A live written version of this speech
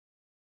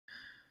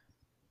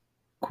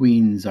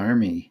Queen's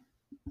Army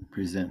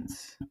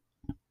presents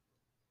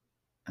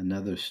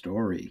another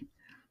story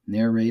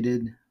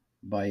narrated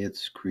by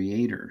its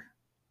creator,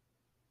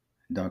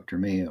 Dr.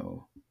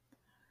 Mayo,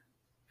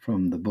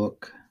 from the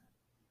book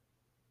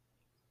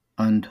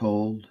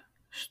Untold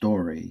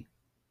Story,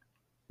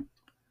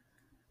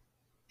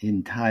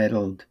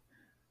 entitled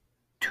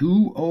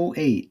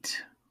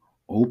 208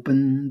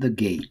 Open the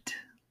Gate.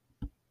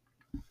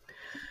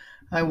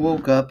 I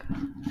woke up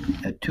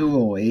at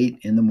 2:08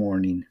 in the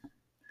morning.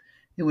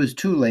 It was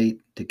too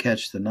late to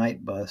catch the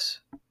night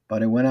bus,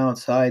 but I went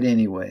outside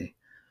anyway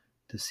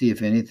to see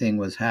if anything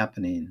was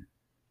happening.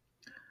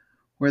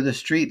 Where the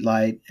street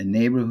light and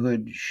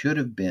neighborhood should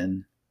have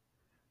been,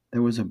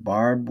 there was a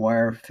barbed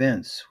wire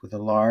fence with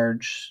a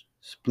large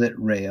split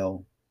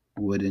rail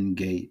wooden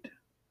gate.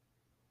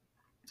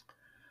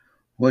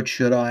 What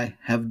should I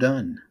have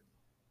done?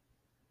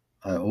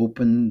 I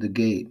opened the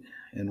gate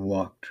and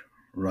walked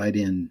right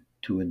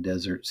into a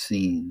desert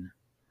scene.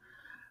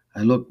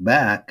 I looked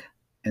back,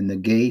 and the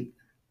gate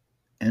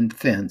and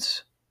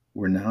fence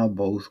were now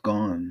both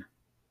gone.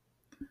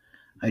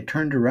 I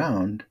turned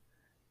around,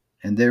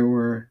 and there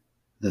were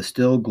the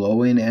still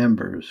glowing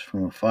embers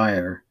from a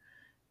fire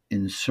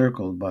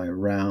encircled by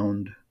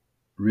round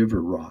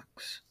river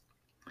rocks.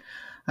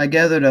 I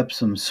gathered up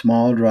some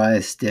small dry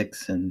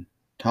sticks and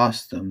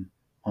tossed them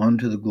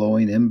onto the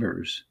glowing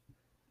embers.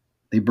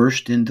 They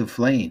burst into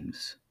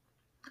flames.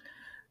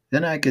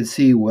 Then I could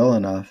see well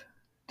enough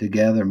to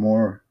gather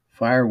more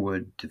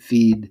firewood to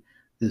feed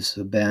this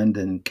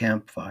abandoned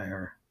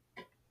campfire.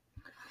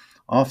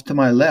 Off to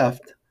my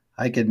left,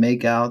 I could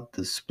make out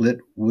the split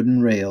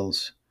wooden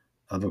rails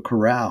of a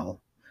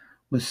corral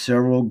with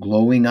several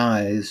glowing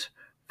eyes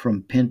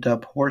from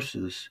pent-up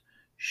horses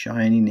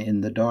shining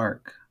in the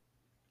dark.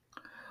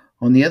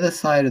 On the other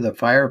side of the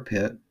fire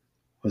pit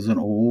was an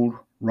old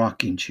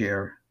rocking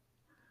chair,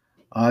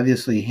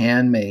 obviously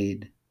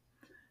handmade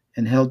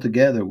and held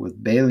together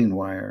with baling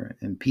wire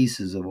and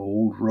pieces of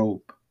old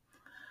rope.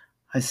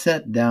 I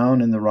sat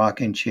down in the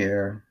rocking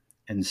chair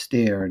and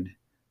stared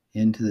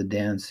into the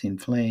dancing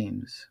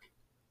flames.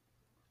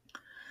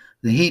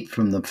 The heat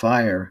from the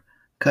fire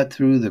cut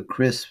through the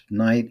crisp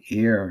night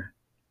air.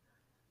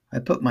 I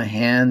put my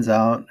hands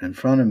out in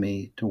front of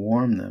me to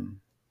warm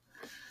them.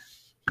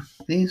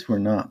 These were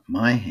not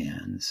my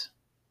hands.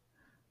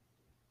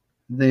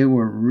 They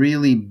were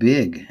really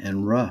big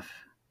and rough.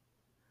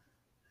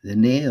 The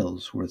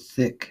nails were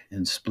thick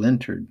and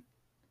splintered.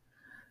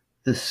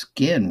 The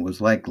skin was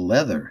like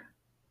leather.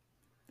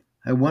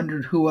 I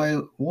wondered who I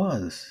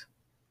was.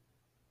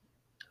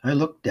 I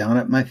looked down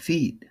at my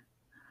feet.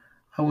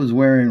 I was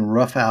wearing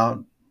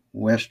rough-out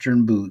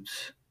Western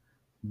boots,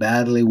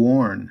 badly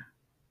worn,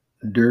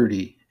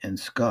 dirty, and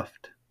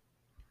scuffed.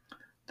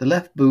 The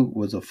left boot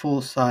was a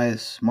full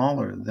size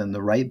smaller than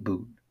the right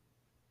boot.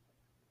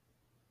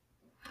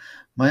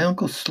 My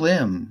Uncle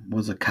Slim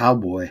was a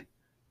cowboy,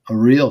 a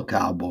real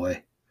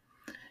cowboy.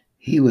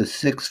 He was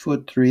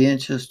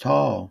 6'3"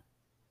 tall.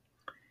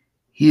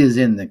 He is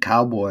in the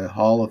Cowboy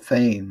Hall of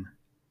Fame.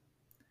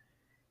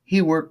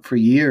 He worked for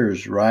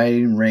years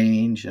riding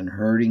range and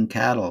herding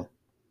cattle.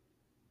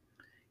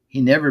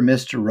 He never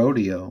missed a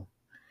rodeo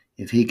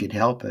if he could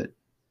help it.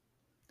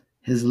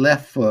 His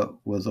left foot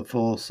was a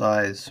full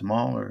size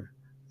smaller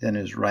than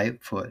his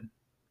right foot.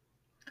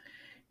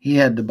 He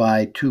had to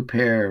buy 2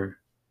 pairs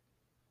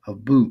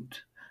of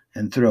boots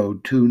and throw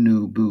 2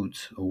 new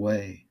boots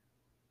away.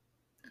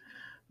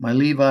 My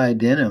Levi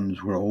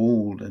denims were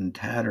old and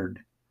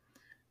tattered,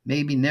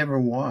 maybe never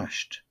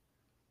washed,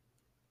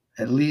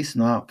 at least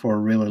not for a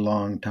really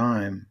long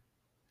time.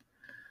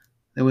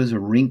 There was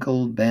a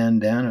wrinkled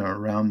bandana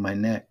around my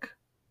neck.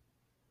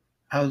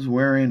 I was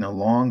wearing a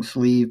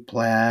long-sleeved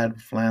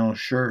plaid flannel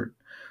shirt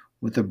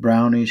with a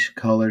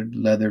brownish-colored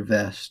leather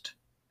vest.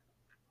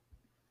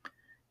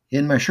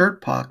 In my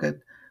shirt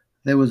pocket,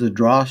 there was a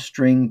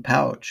drawstring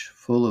pouch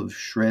full of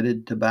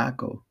shredded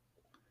tobacco.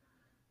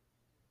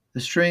 The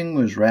string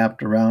was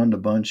wrapped around a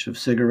bunch of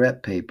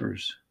cigarette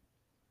papers.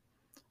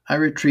 I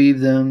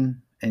retrieved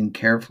them and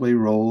carefully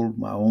rolled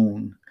my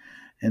own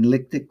and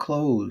licked it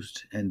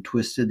closed and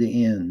twisted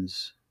the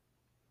ends.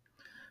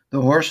 The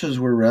horses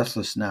were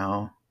restless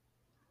now.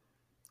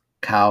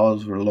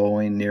 Cows were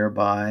lowing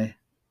nearby.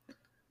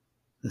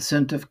 The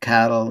scent of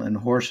cattle and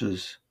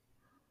horses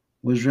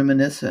was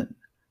reminiscent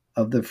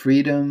of the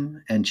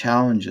freedom and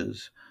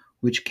challenges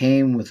which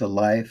came with a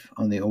life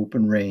on the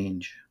open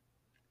range.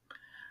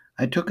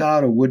 I took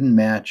out a wooden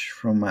match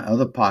from my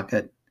other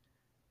pocket,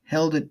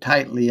 held it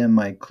tightly in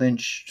my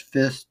clenched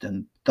fist,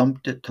 and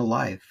thumped it to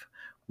life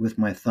with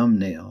my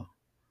thumbnail.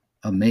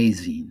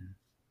 Amazing.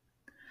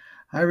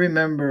 I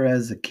remember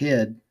as a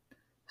kid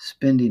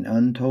spending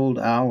untold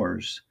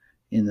hours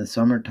in the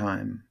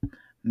summertime,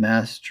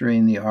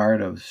 mastering the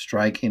art of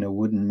striking a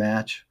wooden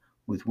match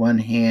with one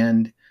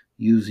hand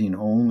using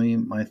only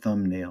my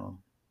thumbnail.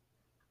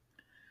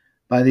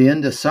 By the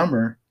end of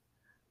summer,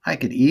 I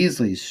could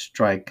easily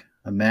strike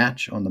a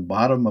match on the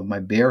bottom of my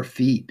bare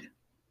feet.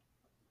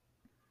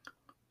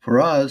 For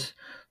us,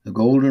 the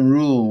golden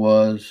rule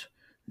was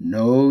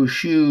No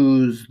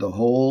shoes the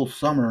whole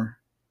summer.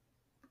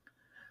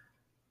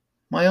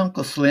 My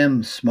Uncle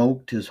Slim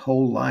smoked his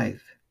whole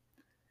life.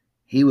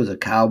 He was a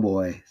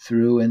cowboy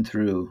through and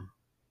through.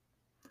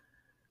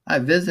 I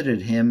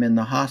visited him in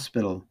the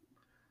hospital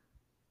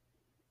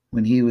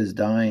when he was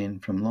dying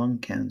from lung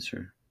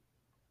cancer.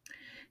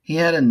 He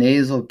had a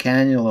nasal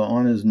cannula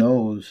on his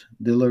nose,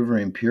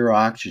 delivering pure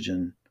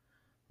oxygen,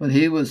 but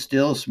he was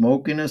still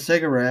smoking a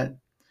cigarette.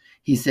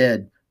 He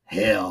said,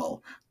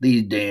 "Hell,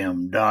 these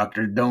damn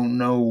doctors don't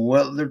know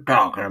what they're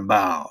talking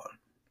about."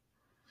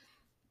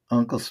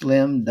 Uncle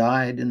Slim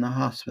died in the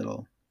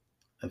hospital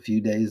a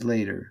few days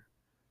later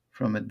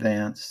from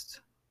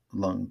advanced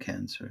lung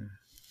cancer.